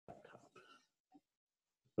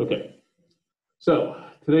Okay, so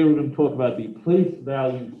today we're going to talk about the place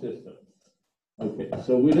value system. Okay,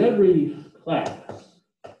 so with every class,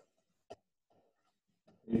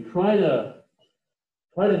 you try to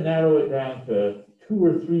narrow it down to 2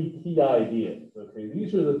 or 3 key ideas. Okay,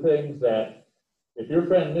 these are the things that if your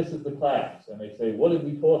friend misses the class and they say, "What did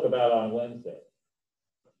we talk about on Wednesday?"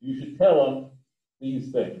 You should tell them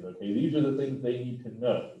these things. Okay, these are the things they need to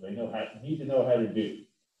know. They need to know how to do.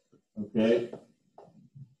 Okay.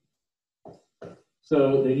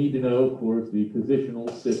 So they need to know, of course, the positional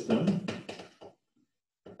system.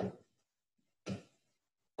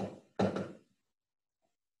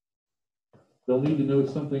 They'll need to know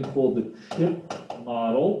something called the chip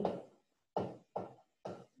model.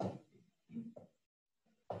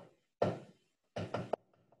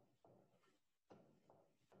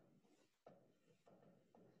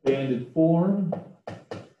 Expanded form.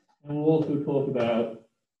 And we'll also talk about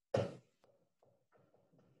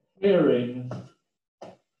pairing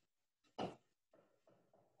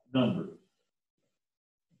numbers.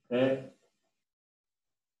 Okay?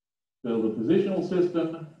 So the positional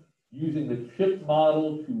system, using the chip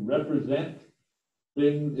model to represent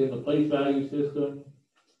things in the place value system,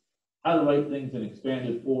 how to write things in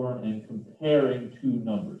expanded form, and comparing 2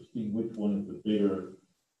 numbers, seeing which one is the bigger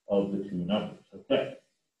of the 2 numbers. Okay.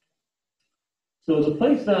 So the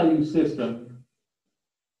place value system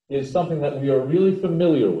is something that we are really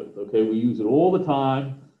familiar with. Okay, we use it all the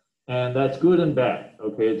time. And that's good and bad.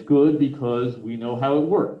 Okay, it's good because we know how it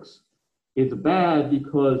works. It's bad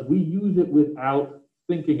because we use it without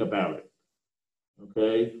thinking about it.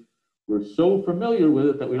 Okay, we're so familiar with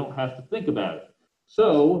it that we don't have to think about it.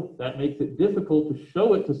 So that makes it difficult to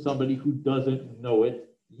show it to somebody who doesn't know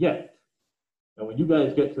it yet. And when you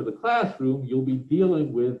guys get to the classroom, you'll be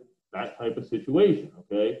dealing with that type of situation.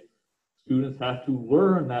 Okay, students have to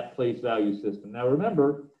learn that place value system. Now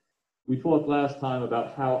remember, we talked last time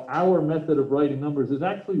about how our method of writing numbers is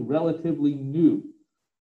actually relatively new.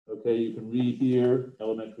 Okay, you can read here,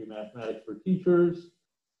 Elementary Mathematics for Teachers,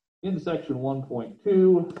 in section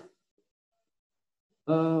 1.2.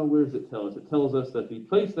 Where does it tell us? It tells us that the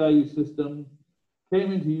place value system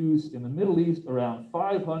came into use in the Middle East around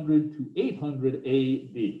 500 to 800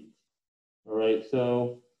 AD. All right,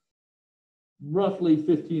 so roughly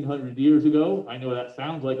 1,500 years ago. I know that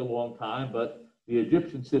sounds like a long time, but the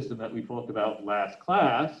Egyptian system that we talked about last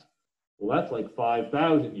class, well, that's like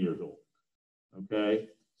 5,000 years old. Okay,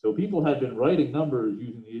 so people had been writing numbers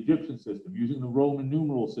using the Egyptian system, using the Roman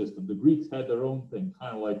numeral system. The Greeks had their own thing,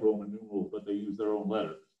 kind of like Roman numerals, but they used their own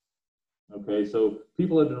letters. Okay, so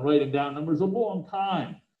people had been writing down numbers a long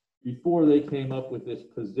time before they came up with this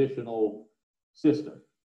positional system.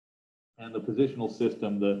 And the positional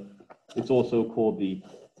system, it's also called the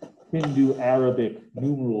Hindu-Arabic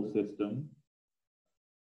numeral system.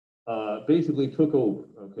 Basically took over.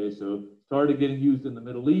 Okay, so started getting used in the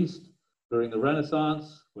Middle East during the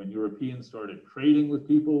Renaissance. When Europeans started trading with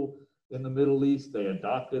people in the Middle East, they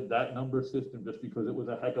adopted that number system just because it was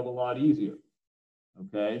a heck of a lot easier.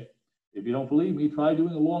 Okay, if you don't believe me, try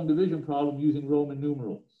doing a long division problem using Roman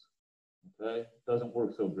numerals. Okay, it doesn't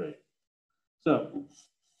work so great. So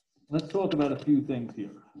let's talk about a few things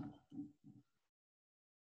here.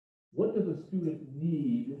 What does a student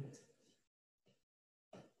need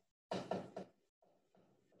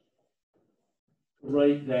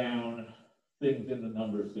write down things in the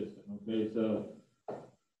number system? Okay, so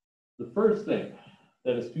the first thing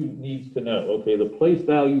that a student needs to know, okay, the place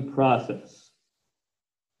value process.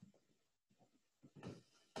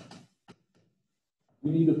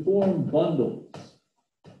 We need to form bundles.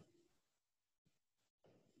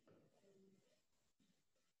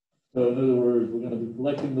 So in other words, we're going to be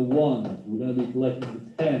collecting the ones, we're going to be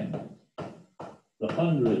collecting the tens, the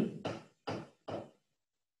hundreds,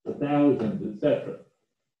 the thousands, etc.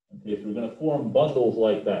 Okay, so we're going to form bundles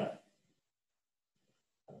like that.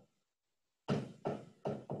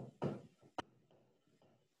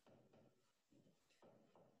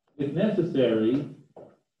 If necessary,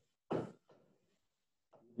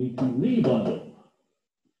 we need to rebundle.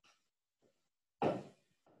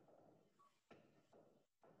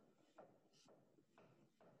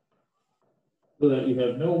 So that you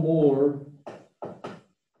have no more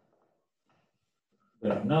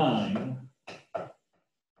than 9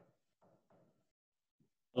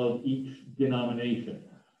 of each denomination.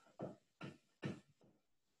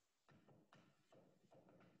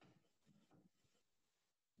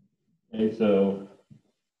 Okay, so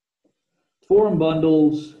form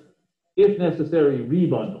bundles, if necessary,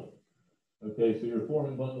 rebundle. Okay, so you're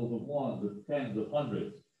forming bundles of ones, of tens, of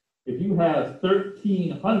hundreds. If you have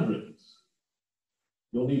 13 hundreds,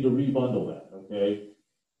 you'll need to rebundle that, okay?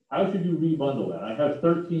 how should you rebundle that? I have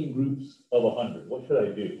 13 groups of 100. What should I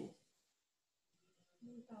do?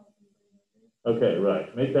 Okay,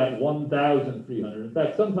 right. Make that 1,300. In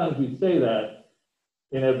fact, sometimes we say that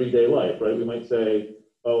in everyday life, right? We might say,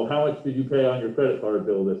 oh, how much did you pay on your credit card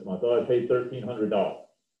bill this month? Oh, I paid $1,300.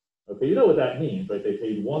 Okay, you know what that means, right? They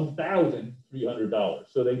paid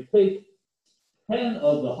 $1,300. So they take 10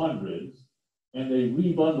 of the hundreds and they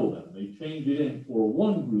rebundle them. They change it in for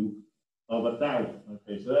one group of 1,000.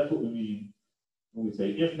 Okay, so that's what we mean when we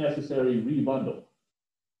say, if necessary, rebundle.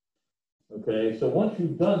 Okay, so once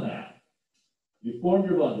you've done that, you form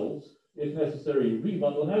your bundles. If necessary,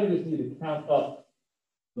 rebundle. Now you just need to count up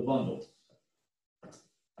the bundles.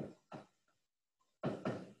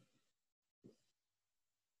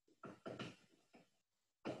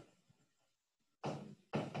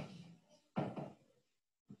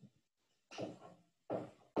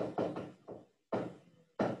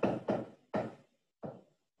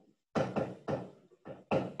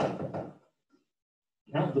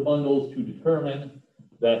 Count the bundles to determine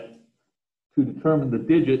the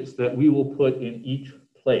digits that we will put in each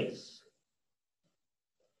place.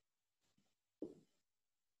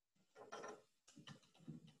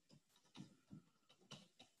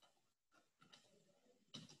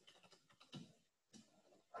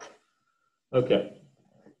 Okay,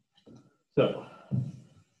 so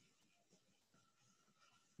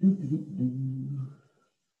let's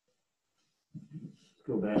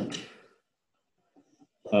go back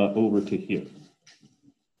over to here.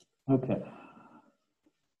 Okay,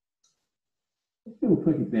 let's do a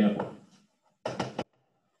quick example.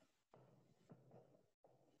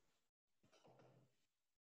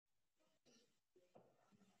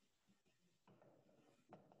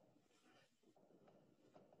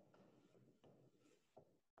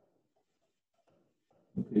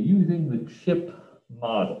 Okay, using the chip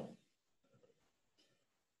model.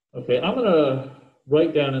 Okay, I'm going to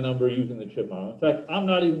write down a number using the chip model. In fact, I'm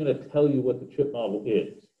not even going to tell you what the chip model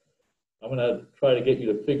is. I'm going to try to get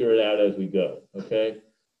you to figure it out as we go, okay?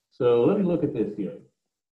 So let me look at this here.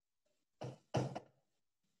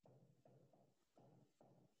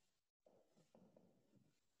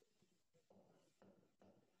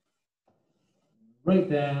 Write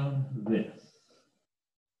down this.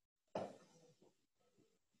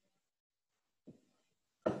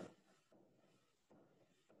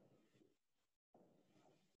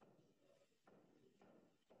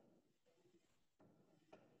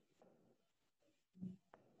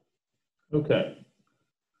 Okay.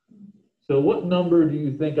 So what number do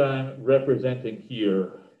you think I'm representing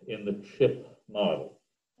here in the chip model?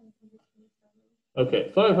 Okay,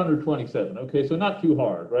 527. Okay, so not too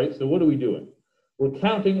hard, right? So what are we doing? We're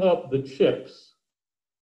counting up the chips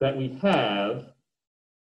that we have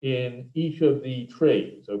in each of the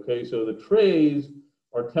trays, okay? So the trays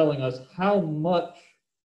are telling us how much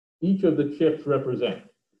each of the chips represent.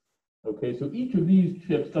 Okay, so each of these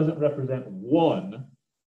chips doesn't represent one,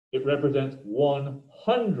 it represents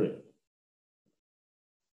 100.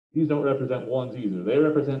 These don't represent ones either. They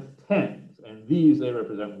represent tens, and these, they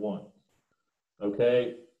represent ones.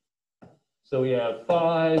 Okay? So we have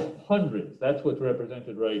 500s. That's what's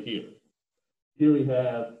represented right here. Here we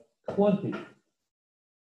have 20.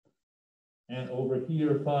 And over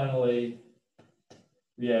here, finally,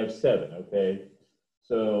 we have 7, okay?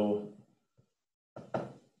 So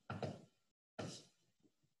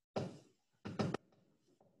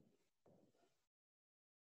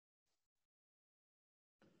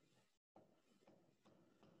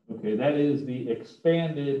okay, that is the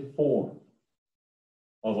expanded form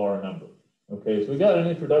of our number. Okay, so we got an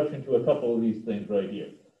introduction to a couple of these things right here.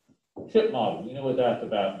 Chip model, you know what that's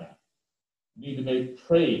about now. You need to make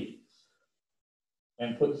trays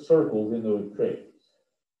and put circles in those trays.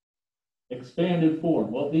 Expanded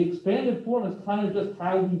form. Well, the expanded form is kind of just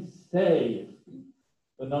how we say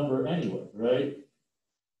the number anyway, right?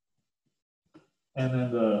 And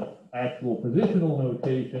then the actual positional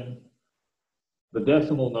notation, the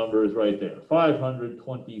decimal number is right there,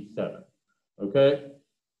 527, okay?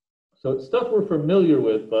 So it's stuff we're familiar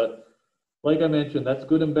with, but like I mentioned, that's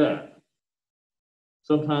good and bad.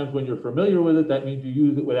 Sometimes when you're familiar with it, that means you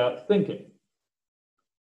use it without thinking.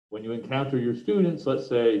 When you encounter your students, let's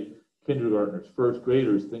say kindergartners, first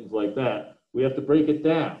graders, things like that, we have to break it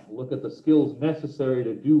down, look at the skills necessary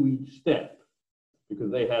to do each step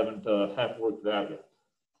because they haven't worked it out yet.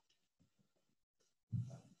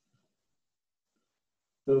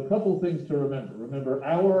 So a couple of things to remember. Remember,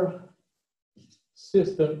 our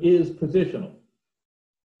system is positional.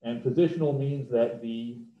 And positional means that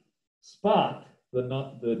the spot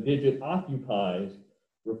the digit occupies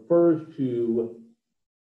refers to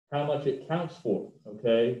how much it counts for,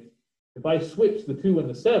 okay? If I switch the 2 and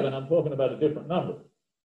the 7, I'm talking about a different number,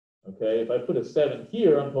 okay? If I put a 7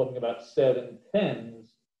 here, I'm talking about 7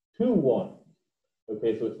 tens, 2 ones,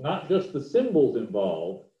 okay? So it's not just the symbols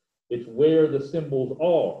involved, it's where the symbols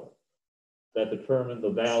are that determine the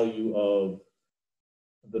value of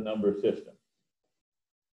the number system.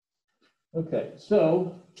 Okay,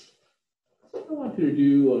 so I want you to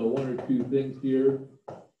do 1 or 2 things here.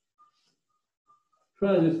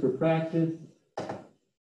 Try this for practice.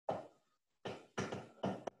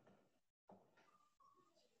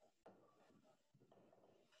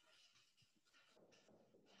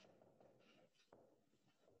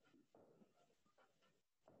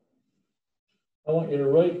 I want you to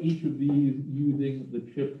write each of these using the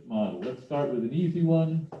CHIP model. Let's start with an easy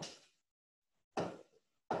one. Let's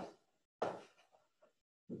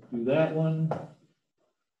do that one.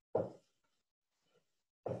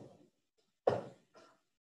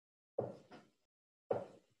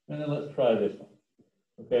 And then let's try this one,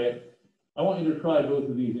 okay? I want you to try both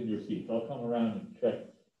of these in your seats. I'll come around and check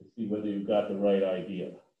to see whether you've got the right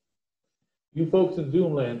idea. You folks in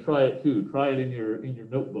Zoom land, try it too. Try it in your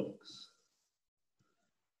notebooks.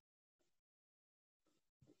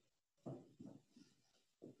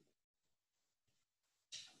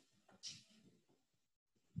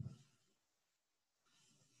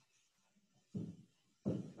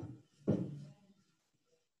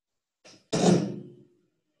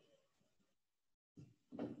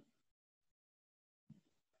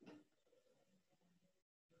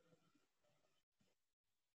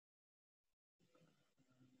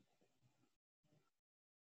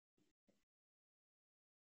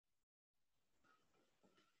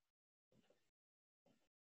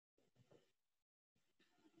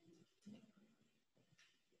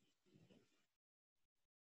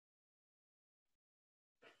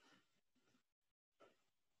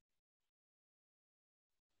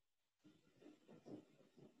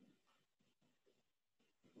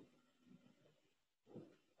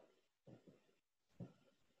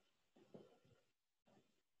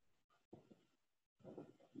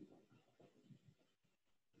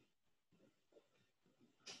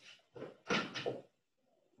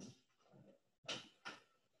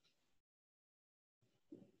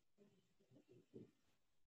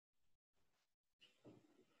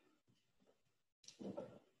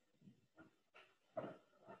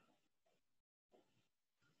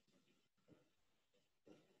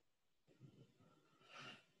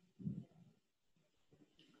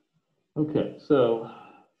 Okay, so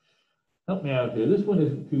help me out here. This one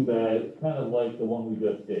isn't too bad. It's kind of like the one we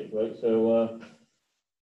just did, right? So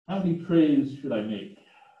how many trays should I make?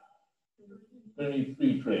 I need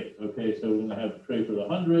 3 trays. Okay, so we're going to have a tray for the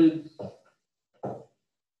hundreds.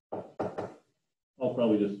 I'll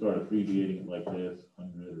probably just start abbreviating it like this,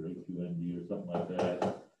 100 or AQND or something like that.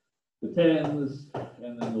 The tens,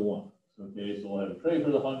 and then the ones. Okay, so we'll have a tray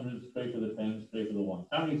for the hundreds, tray for the tens, tray for the ones.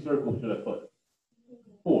 How many circles should I put?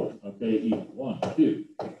 4. Okay, easy. 1, 2,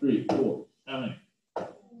 3, 4. How many?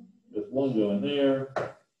 Just 1 going there.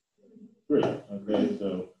 3. Okay,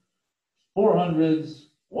 so 4 hundreds,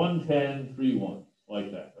 1 10, 3 ones,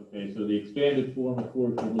 like that. Okay, so the expanded form, of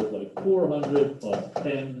course, would look like 400 plus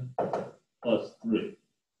 10 plus 3.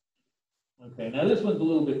 Okay, now this one's a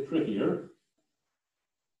little bit trickier.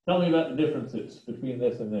 Tell me about the differences between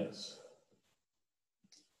this and this.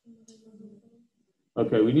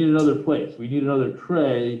 Okay, we need another place. We need another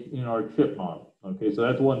tray in our CHIP model. Okay, so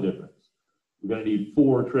that's one difference. We're going to need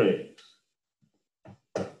 4 trays.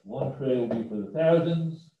 1 tray will be for the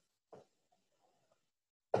thousands.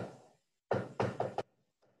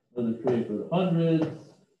 Another tray for the hundreds,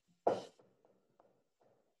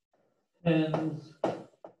 tens,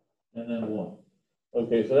 and then 1.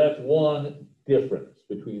 Okay, so that's one difference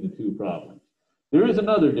between the 2 problems. There is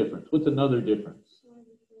another difference. What's another difference?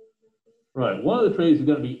 Right, one of the trays is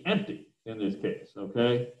going to be empty in this case,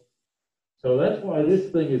 okay? So that's why this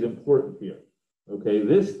thing is important here, okay?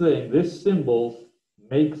 This thing, this symbol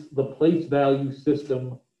makes the place value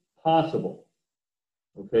system possible,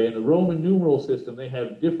 okay? In the Roman numeral system, they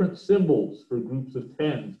have different symbols for groups of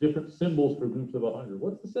tens, different symbols for groups of 100.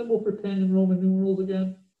 What's the symbol for 10 in Roman numerals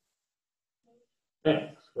again?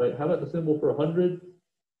 X, right? How about the symbol for 100?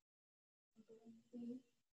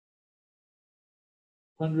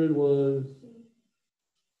 100 was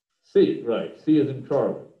C, right? C is in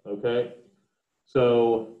Charlie, okay?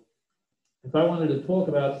 So if I wanted to talk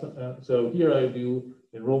about, so here I do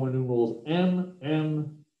in Roman numerals M,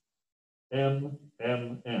 M, M,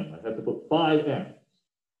 M, M. I have to put 5 M's.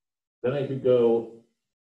 Then I could go,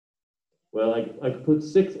 well, I could put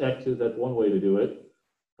 6 X's, that's one way to do it.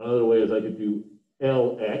 Another way is I could do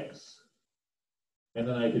LX, and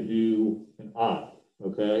then I could do an I,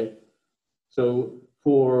 okay? So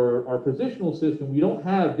for our positional system, we don't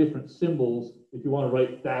have different symbols if you want to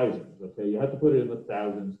write thousands, okay? You have to put it in the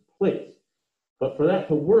thousands place. But for that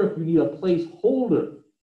to work, you need a placeholder.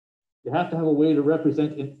 You have to have a way to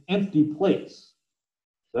represent an empty place.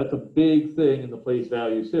 That's a big thing in the place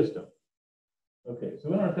value system. Okay,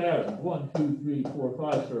 so in our thousands, 1, 2, 3,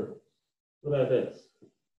 4, 5 circles. What about this?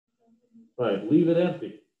 Right, leave it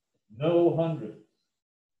empty. No hundreds.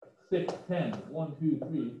 6, 10, 1, 2,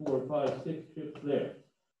 3, 4, 5, 6 chips there.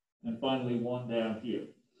 And finally, 1 down here.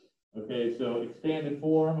 Okay, so expanded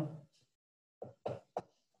form,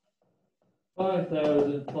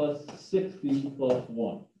 5,000 plus 60 plus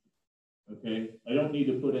 1. Okay, I don't need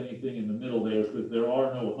to put anything in the middle there because there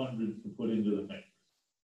are no hundreds to put into the mix.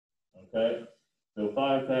 Okay, so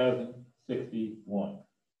 5,061.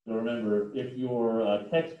 So remember, if your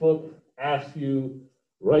textbook asks you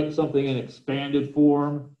write something in expanded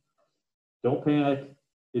form, don't panic.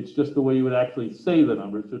 It's just the way you would actually say the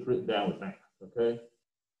number. It's just written down with math. Okay.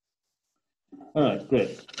 All right,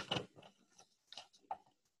 great.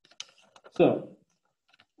 So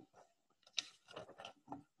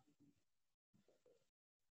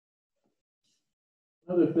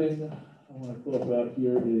another thing I want to talk about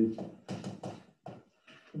here is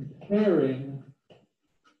comparing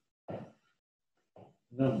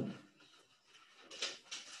numbers.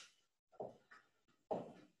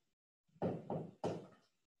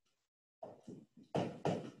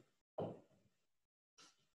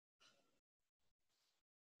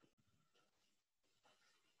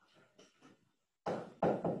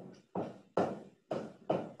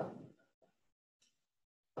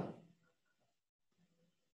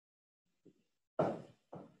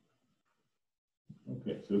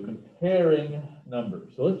 Okay, so comparing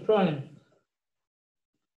numbers. So let's try and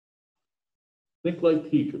think like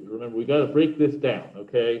teachers. Remember, we got to break this down,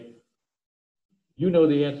 okay? You know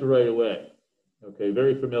the answer right away. Okay,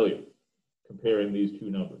 very familiar comparing these two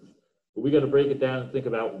numbers. But we got to break it down and think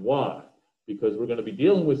about why. Because we're going to be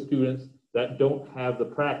dealing with students that don't have the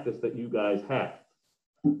practice that you guys have.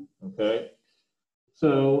 Okay?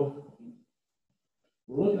 So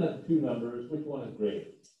we're looking at the two numbers. Which one is greater?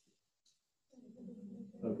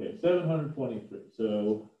 Okay, 723.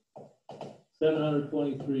 So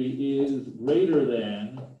 723 is greater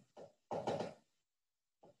than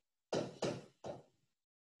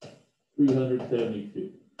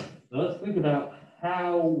 372. Now let's think about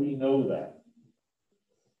how we know that.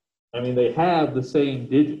 I mean, they have the same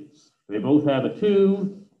digits. They both have a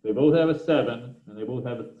 2, they both have a 7, and they both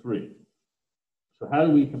have a 3. So how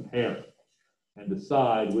do we compare it and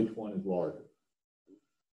decide which one is larger?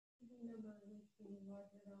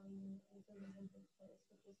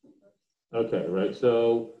 Okay, right.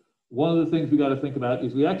 So one of the things we got to think about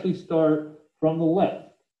is we actually start from the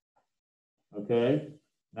left. Okay.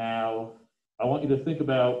 Now I want you to think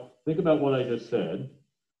about what I just said.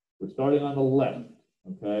 We're starting on the left.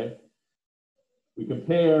 Okay. We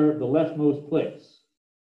compare the leftmost place.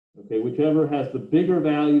 Okay, whichever has the bigger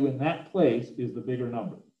value in that place is the bigger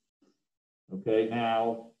number. Okay.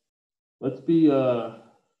 Now let's be kind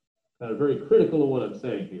of very critical of what I'm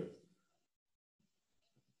saying here.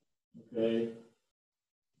 Okay,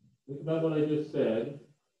 think about what I just said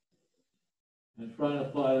and try and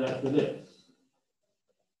apply that to this.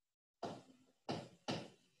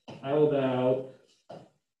 How about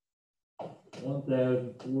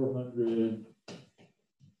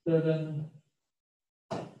 1,407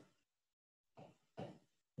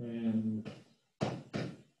 and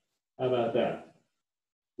how about that?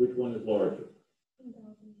 Which one is larger?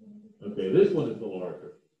 Okay, this one is the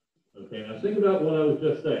larger. Okay, now think about what I was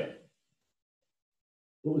just saying.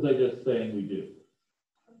 What was I just saying we do?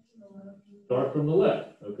 Start from the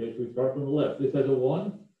left. Okay, so we start from the left. This has a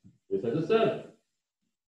 1, this has a 7.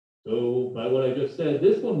 So by what I just said,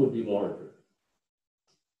 this one would be larger.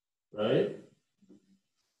 Right?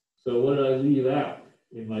 So what did I leave out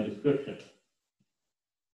in my description?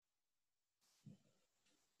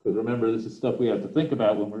 Because remember, this is stuff we have to think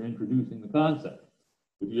about when we're introducing the concept.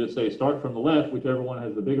 If you just say start from the left, whichever one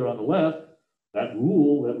has the bigger on the left, that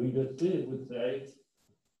rule that we just did would say,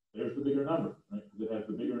 there's the bigger number, right? Because it has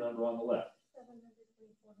the bigger number on the left.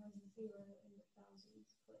 724 has 0 in the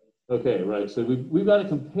thousands place. Okay, right. So we've got to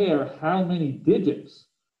compare how many digits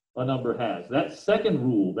a number has. That second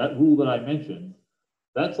rule, that rule that I mentioned,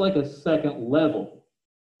 that's like a second level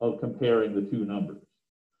of comparing the two numbers.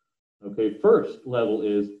 Okay, first level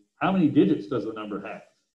is how many digits does the number have?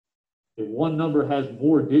 If one number has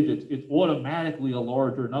more digits, it's automatically a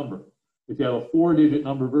larger number. If you have a 4-digit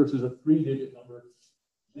number versus a 3-digit number,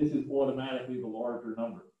 this is automatically the larger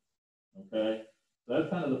number, okay? So that's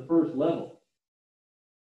kind of the first level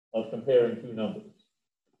of comparing two numbers.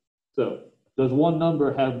 So does one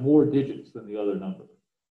number have more digits than the other number?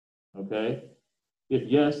 Okay? If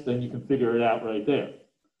yes, then you can figure it out right there.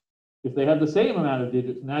 If they have the same amount of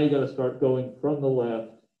digits, now you got to start going from the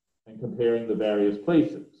left and comparing the various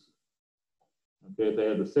places. Okay, if they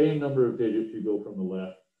have the same number of digits, you go from the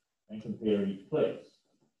left and compare each place.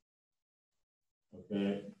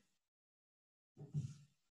 Okay?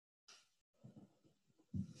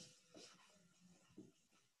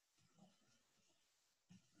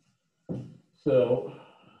 So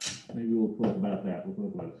maybe we'll talk about that. We'll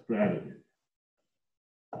talk about a strategy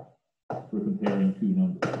for comparing two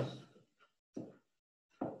numbers.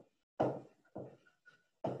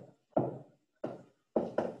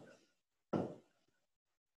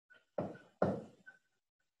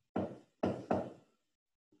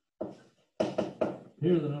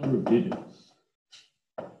 Here are the number of digits.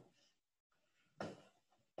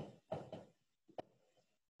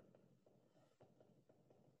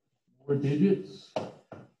 More digits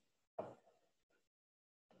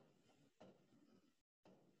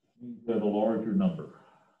means you have a larger number.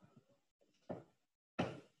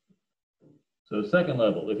 So second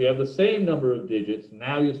level, if you have the same number of digits,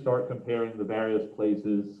 now you start comparing the various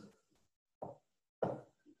places.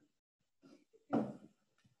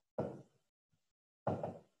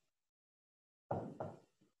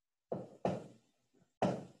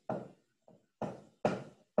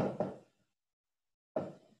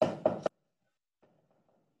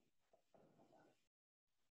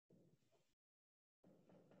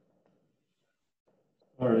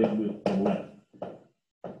 Starting with the left.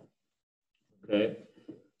 Okay,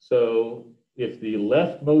 so if the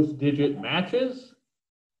leftmost digit matches,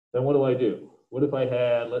 then what do? What if I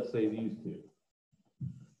had, let's say, these two?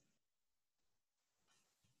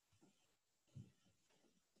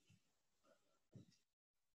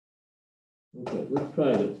 Okay, let's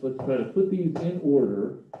try this. Let's try to put these in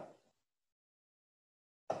order.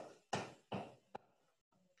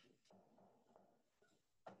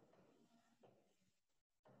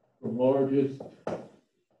 From largest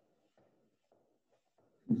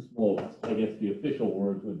to smallest. I guess the official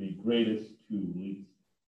words would be greatest to least.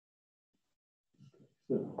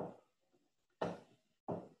 So,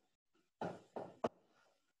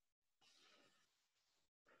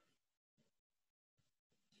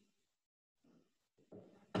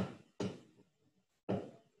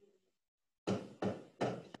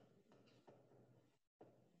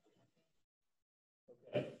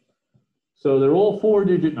 okay. So they're all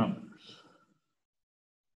 4-digit numbers.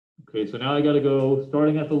 Okay, so now I got to go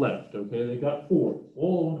starting at the left. Okay, they got 4s.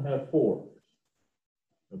 All of them have 4s.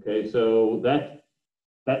 Okay, so that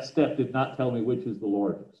step did not tell me which is the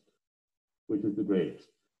largest, which is the greatest.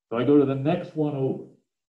 So I go to the next one over.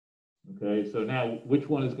 Okay, so now which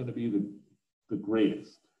one is going to be the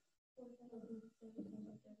greatest?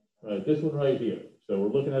 Right, this one right here. So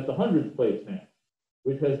we're looking at the hundredths place now.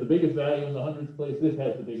 Which has the biggest value in the hundredths place? This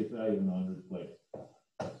has the biggest value in the hundredths place.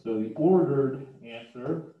 So the ordered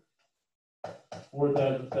answer,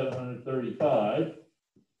 4,735.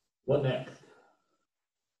 What next?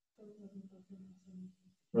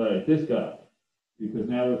 Right, this guy. Because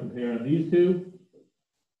now we're comparing these two.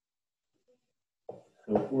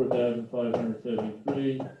 So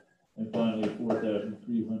 4,573, and finally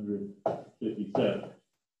 4,357.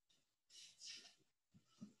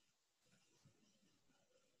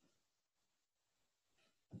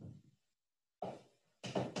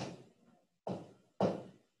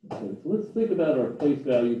 Okay, so let's think about our place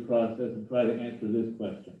value process and try to answer this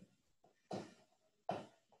question.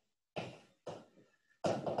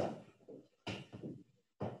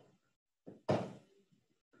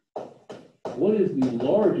 What is the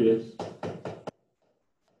largest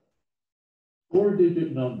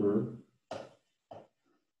 4-digit number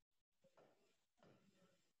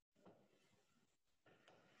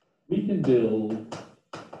we can build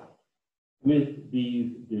with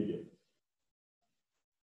these digits?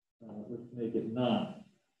 Let's make it 9,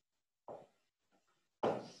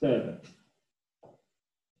 7,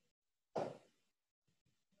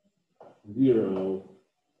 0,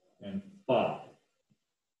 and 5.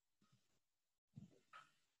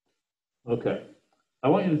 Okay, I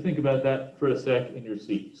want you to think about that for a sec in your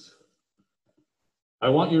seats. I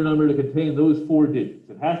want your number to contain those 4 digits.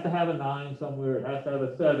 It has to have a 9 somewhere, it has to have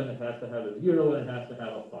a 7, it has to have a 0, and it has to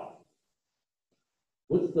have a 5.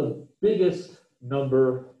 What's the biggest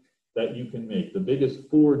number that you can make, the biggest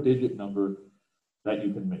 4-digit number that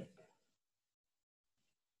you can make?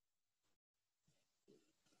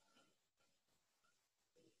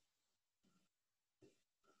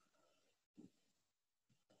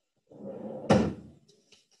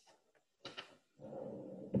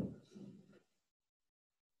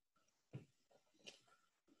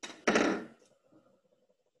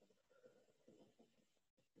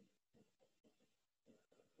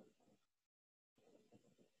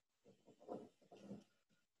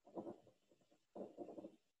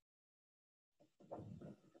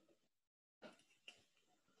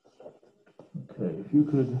 if you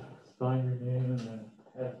could sign your name and then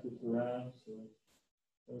pass this around so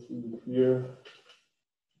everything is clear.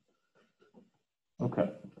 Okay.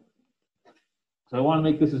 So I want to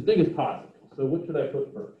make this as big as possible. So what should I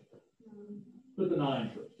put first? Put the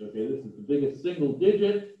 9 first. Okay, this is the biggest single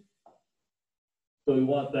digit. So we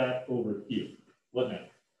want that over here. What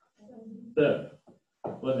next? 7.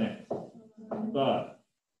 What next? 5.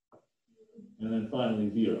 And then finally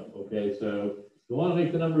 0. Okay, so you want to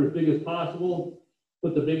make the number as big as possible,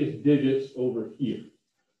 put the biggest digits over here.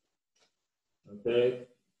 Okay.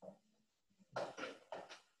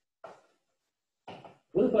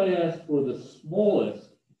 What if I asked for the smallest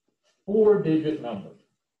 4-digit number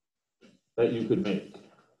that you could make?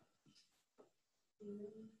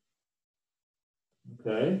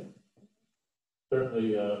 Okay.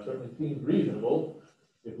 Certainly seems reasonable.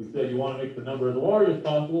 If we say you want to make the number as large as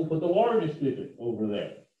possible, put the largest digit over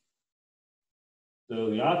there. So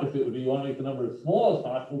the opposite would be you want to make the number as small as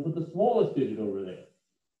possible, put the smallest digit over there.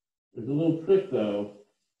 There's a little trick though.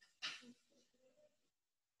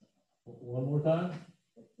 One more time.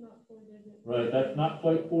 It's not 4 digits. Right, that's not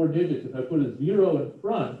quite 4 digits. If I put a 0 in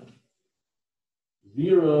front,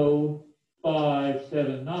 0, 5,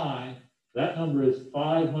 7, 9, that number is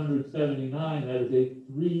 579. That is a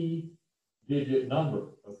 3-digit number,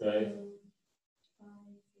 okay?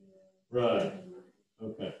 Right,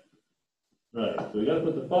 okay. Right, so we got to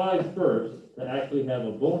put the 5 first to actually have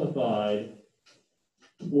a bona fide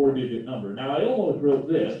 4-digit number. Now, I almost wrote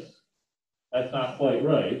this. That's not quite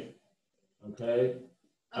right, okay?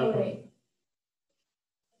 Oh, wait.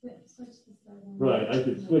 Switch the start on. Right, I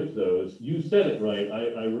could switch those. You said it right.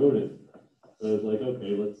 I wrote it. So I was like,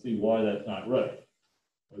 okay, let's see why that's not right.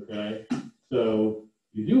 Okay, so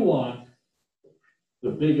you do want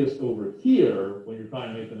the biggest over here when you're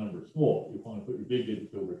trying to make the number small. You want to put your big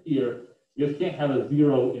digits over here. You just can't have a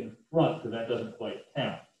 0 in front because that doesn't quite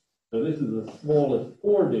count. So this is the smallest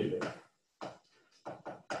 4-digit.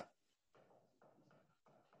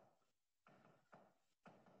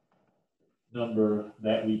 Number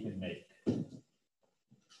that we can make.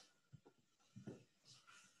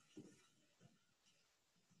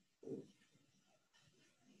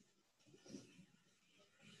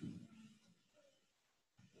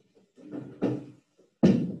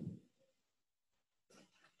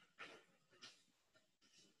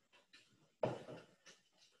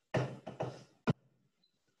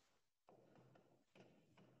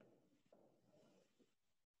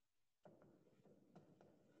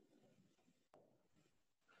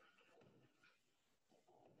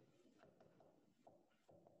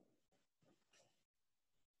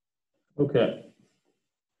 Okay.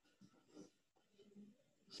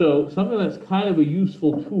 So something that's kind of a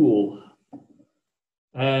useful tool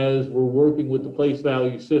as we're working with the place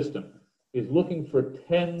value system is looking for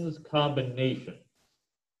tens combination.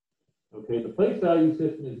 Okay, the place value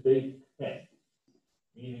system is base 10,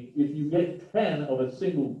 meaning if you get 10 of a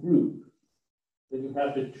single group, then you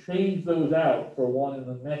have to change those out for one in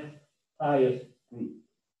the next highest group.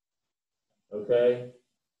 Okay?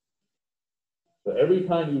 So every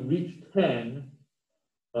time you reach 10,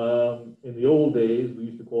 in the old days, we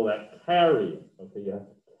used to call that carrying. Okay, you have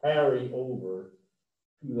to carry over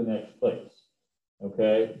to the next place.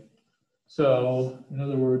 Okay? So, in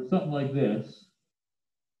other words, something like this.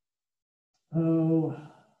 Oh,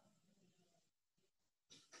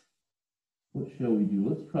 what shall we do?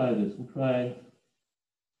 Let's try this. We'll try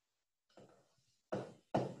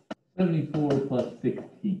 74 plus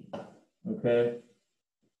 16. Okay?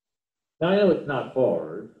 Now, I know it's not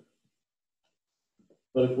hard,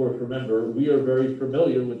 but of course, remember, we are very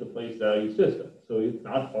familiar with the place value system. So it's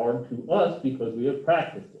not hard to us because we have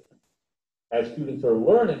practiced it. As students are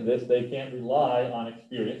learning this, they can't rely on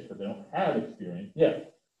experience because they don't have experience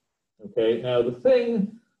yet. Okay, now the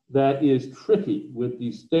thing that is tricky with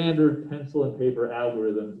the standard pencil and paper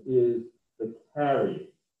algorithms is the carrying.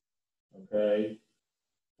 Okay,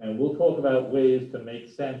 and we'll talk about ways to make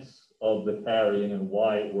sense of the carrying and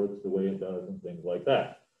why it works the way it does and things like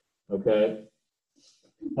that. Okay.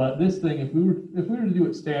 But this thing, if we were to do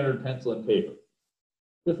it standard pencil and paper,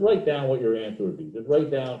 just write down what your answer would be. Just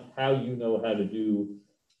write down how you know how to do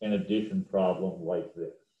an addition problem like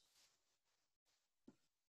this.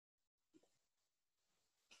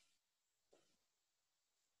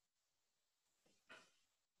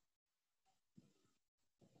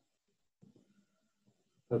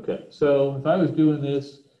 Okay, so if I was doing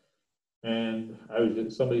this and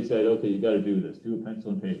somebody said, okay, you got to do this, do a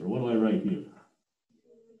pencil and paper. What do I write here?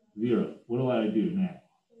 0. What do I do now?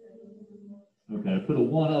 Okay, I put a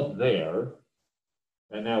 1 up there,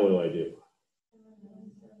 and now what do I do?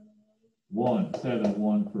 1, 7,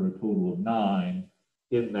 1 for a total of 9.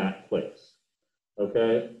 in that place.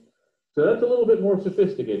 Okay? So that's a little bit more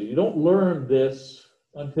sophisticated. You don't learn this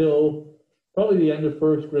until probably the end of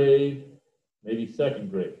first grade, maybe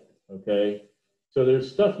second grade. Okay? So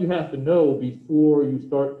there's stuff you have to know before you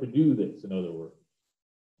start to do this, in other words.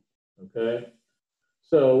 Okay?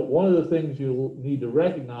 So one of the things you'll need to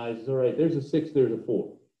recognize is, all right, there's a 6, there's a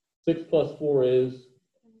 4. 6 plus 4 is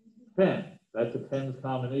 10. That's a tens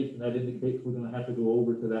combination. That indicates we're going to have to go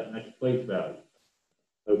over to that next place value.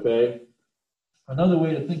 Okay? Another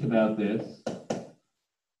way to think about this,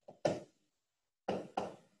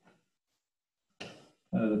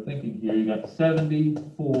 the thinking here, you got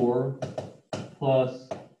 74 plus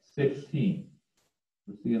 16.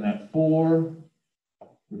 We're seeing that 4.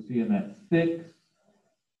 We're seeing that 6.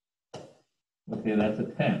 Okay, that's a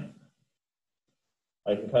 10.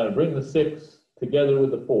 I can kind of bring the 6 together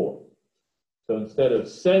with the 4. So instead of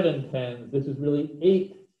 7 tens, this is really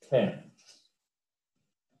 8 tens.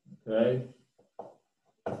 Okay?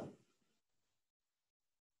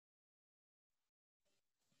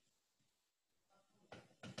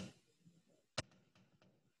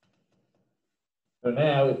 So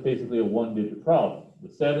now it's basically a one-digit problem.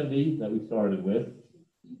 The 70 that we started with,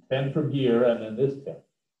 10 from here, and then this 10.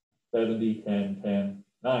 70, 10, 10,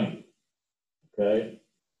 90. Okay?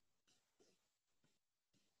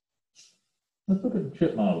 Let's look at the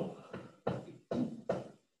chip model.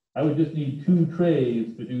 I would just need 2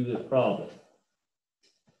 trays to do this problem.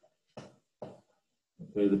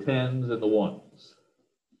 Okay, the 10s and the 1s.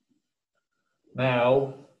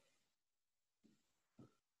 Now,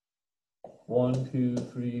 1, 2,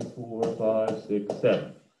 3, 4, 5, 6,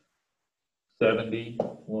 7. 70,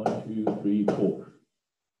 1, 2, 3, 4.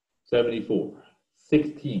 74,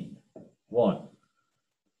 16, 1.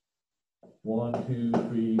 1, 2,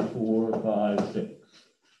 3, 4, 5, 6.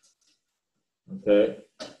 Okay?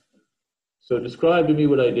 So describe to me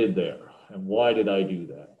what I did there, and why did I do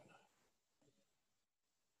that?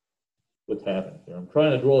 What's happening here? I'm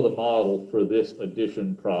trying to draw the model for this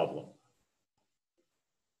addition problem.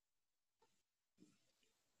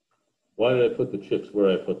 Why did I put the chips where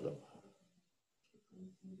I put them?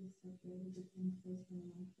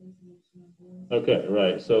 Okay,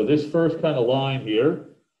 right. So this first kind of line here,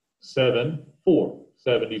 7, 4,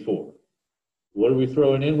 74. What are we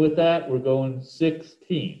throwing in with that? We're going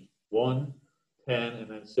 16. 1, 10, and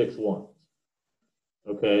then 6 ones.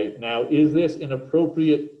 Okay, now is this an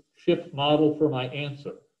appropriate chip model for my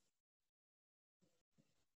answer?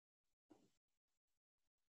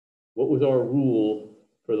 What was our rule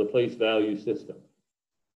for the place value system?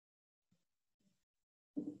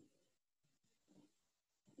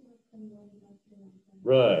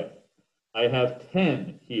 Right. I have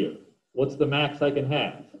 10 here. What's the max I can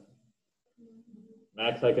have?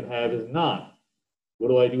 Max I can have is 9. What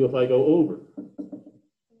do I do if I go over?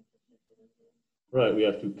 Right, we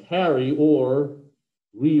have to carry or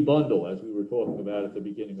rebundle, as we were talking about at the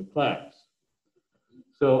beginning of class.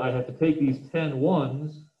 So I have to take these 10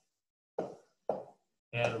 ones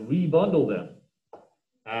and rebundle them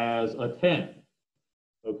as a 10.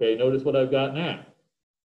 Okay, notice what I've got now.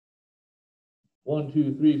 1,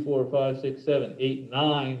 2, 3, 4, 5, 6, 7, 8,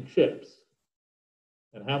 9 chips.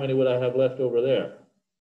 And how many would I have left over there?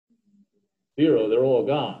 0, they're all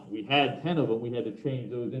gone. We had 10 of them. We had to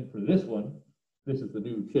change those in for this one. This is the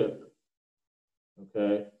new chip.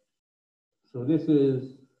 Okay? So this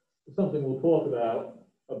is something we'll talk about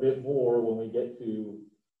a bit more when we get to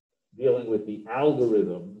dealing with the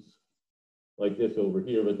algorithms like this over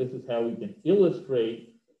here. But this is how we can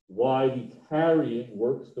illustrate why the carrying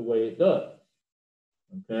works the way it does.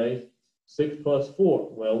 Okay? 6 plus 4.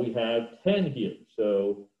 Well, we have 10 here.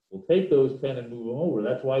 So we'll take those 10 and move them over.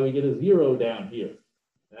 That's why we get a 0 down here.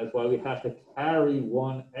 That's why we have to carry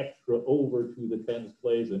 1 extra over to the tens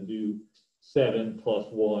place and do 7 plus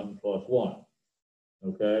 1 plus 1.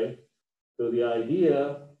 Okay? So the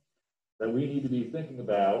idea that we need to be thinking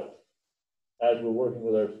about as we're working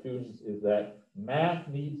with our students is that math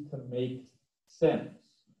needs to make sense.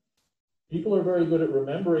 People are very good at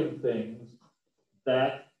remembering things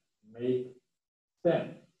that make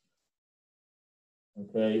sense.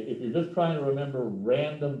 Okay, if you're just trying to remember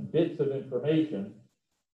random bits of information,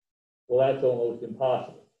 well, that's almost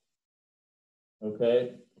impossible.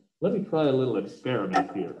 Okay, let me try a little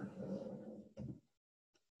experiment here.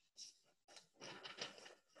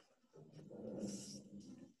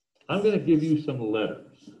 I'm going to give you some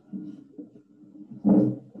letters.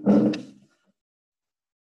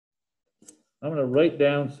 I'm going to write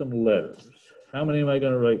down some letters. How many am I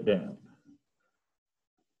going to write down?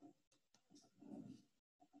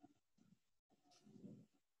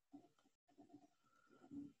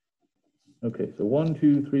 Okay, so 1,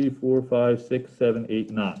 2, 3, 4, 5, 6, 7,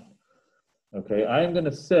 8, 9. Okay, I'm going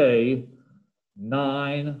to say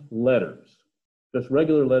 9 letters, just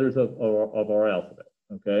regular letters of our alphabet.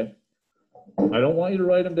 Okay, I don't want you to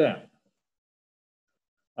write them down.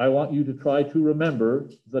 I want you to try to remember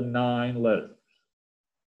the 9 letters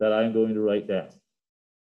that I'm going to write down.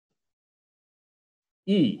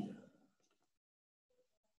 E,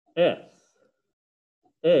 S,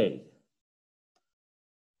 A,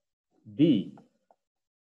 D,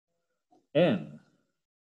 N,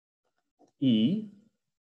 E,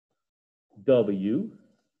 W,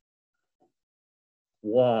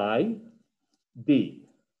 Y, D.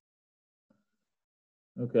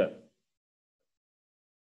 Okay.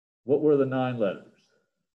 What were the 9 letters?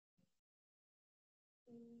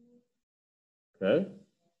 Okay.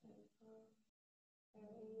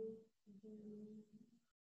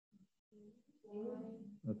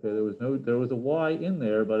 Okay, there was a Y in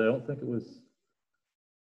there, but I don't think it was,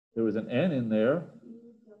 there was an N in there.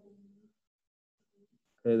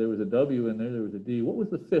 Okay, there was a W in there was a D. What was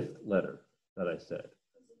the 5th letter that I said?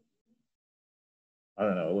 I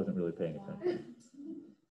don't know, I wasn't really paying attention.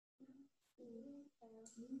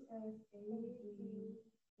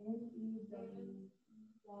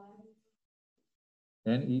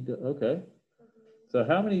 Okay. So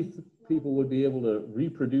how many people would be able to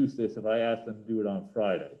reproduce this if I asked them to do it on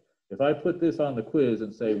Friday? If I put this on the quiz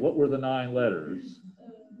and say, what were the 9 letters?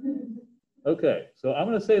 Okay, so I'm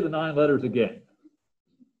going to say the 9 letters again.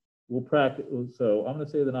 We'll practice, so I'm going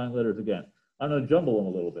to say the 9 letters again. I'm going to jumble them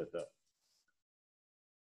a little bit though.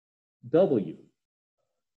 W,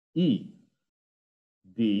 E,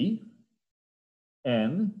 D,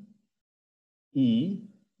 N, E,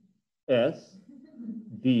 S,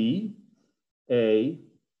 D, A,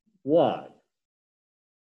 Y.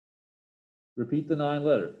 Repeat the 9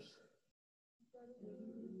 letters.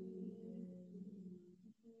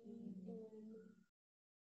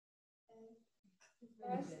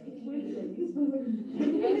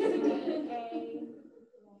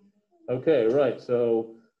 Okay, right.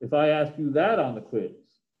 So if I asked you that on the quiz,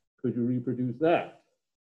 could you reproduce that?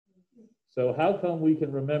 So how come we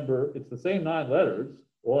can remember, it's the same 9 letters,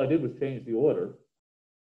 all I did was change the order.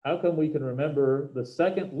 How come we can remember the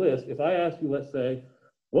second list? If I ask you, let's say,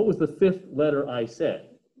 what was the 5th letter I said?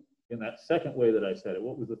 In that second way that I said it,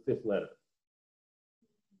 what was the 5th letter?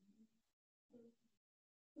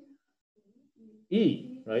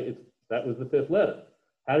 E, right? That was the 5th letter.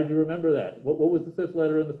 How did you remember that? What was the 5th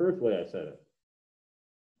letter in the first way I said it?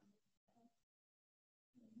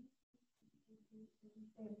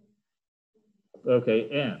 Okay,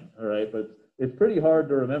 N, all right, but it's pretty hard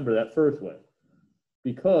to remember that first way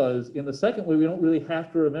because in the second way, we don't really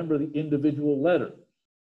have to remember the individual letter.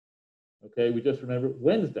 Okay, we just remember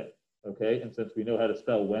Wednesday, okay? And since we know how to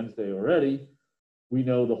spell Wednesday already, we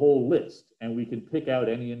know the whole list and we can pick out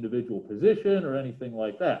any individual position or anything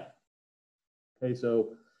like that. Okay,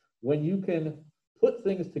 so when you can put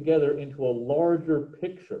things together into a larger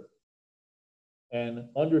picture and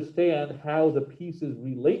understand how the pieces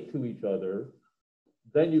relate to each other,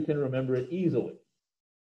 then you can remember it easily.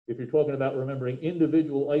 If you're talking about remembering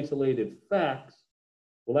individual isolated facts,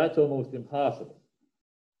 well, that's almost impossible.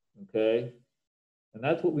 Okay? And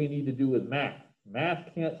that's what we need to do with math.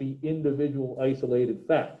 Math can't be individual isolated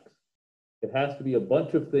facts. It has to be a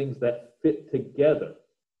bunch of things that fit together.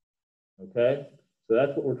 Okay? So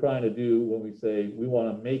that's what we're trying to do when we say we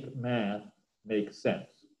want to make math make sense.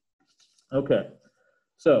 Okay.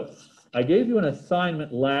 So I gave you an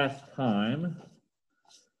assignment last time.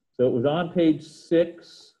 So it was on page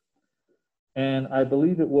 6, and I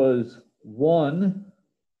believe it was 1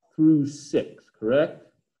 through 6, correct?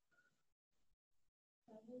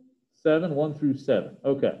 7, 1 through 7.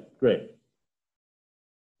 Okay, great.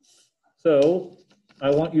 So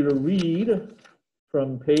I want you to read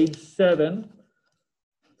from page 7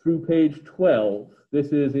 through page 12. This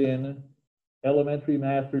is in Elementary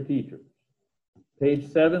Math for Teachers. Page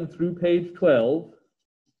 7 through page 12.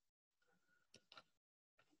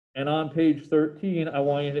 And on page 13, I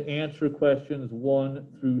want you to answer questions 1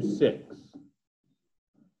 through 6.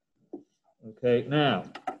 Okay, now,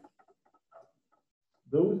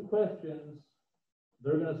 those questions,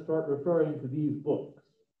 they're going to start referring to these books.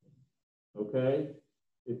 Okay?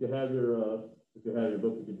 If you have your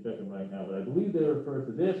book, you can check them right now. But I believe they refer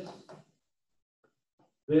to this,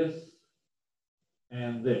 this,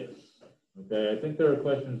 and this. Okay, I think there are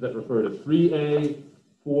questions that refer to 3A,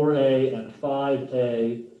 4A, and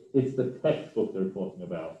 5A. It's the textbook they're talking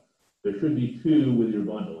about. There should be 2 with your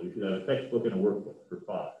bundle. You should have a textbook and a workbook for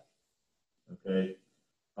 5. Okay?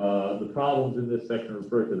 The problems in this section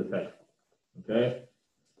refer to the textbook. Okay?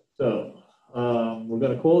 So,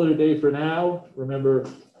 gonna call it a day for now. Remember,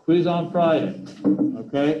 quiz on Friday,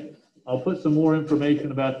 okay? I'll put some more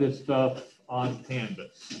information about this stuff on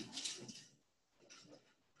Canvas.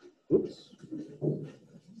 Oops.